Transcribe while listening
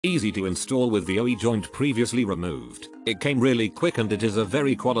Easy to install with the OE joint previously removed. It came really quick and it is a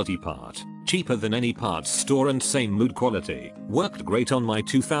very quality part. Cheaper than any parts store and same MOOG quality. Worked great on my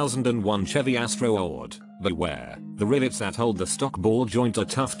 2001 Chevy Astro Ord. Beware, the rivets that hold the stock ball joint are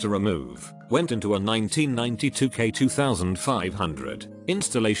tough to remove. Went into a 1992 K2500.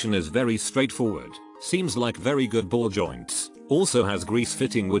 Installation is very straightforward. Seems like very good ball joints. Also has grease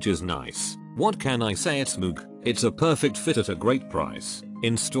fitting which is nice. What can I say, it's MOOG. It's a perfect fit at a great price.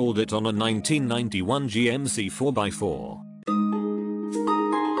 Installed it on a 1991 GMC 4x4.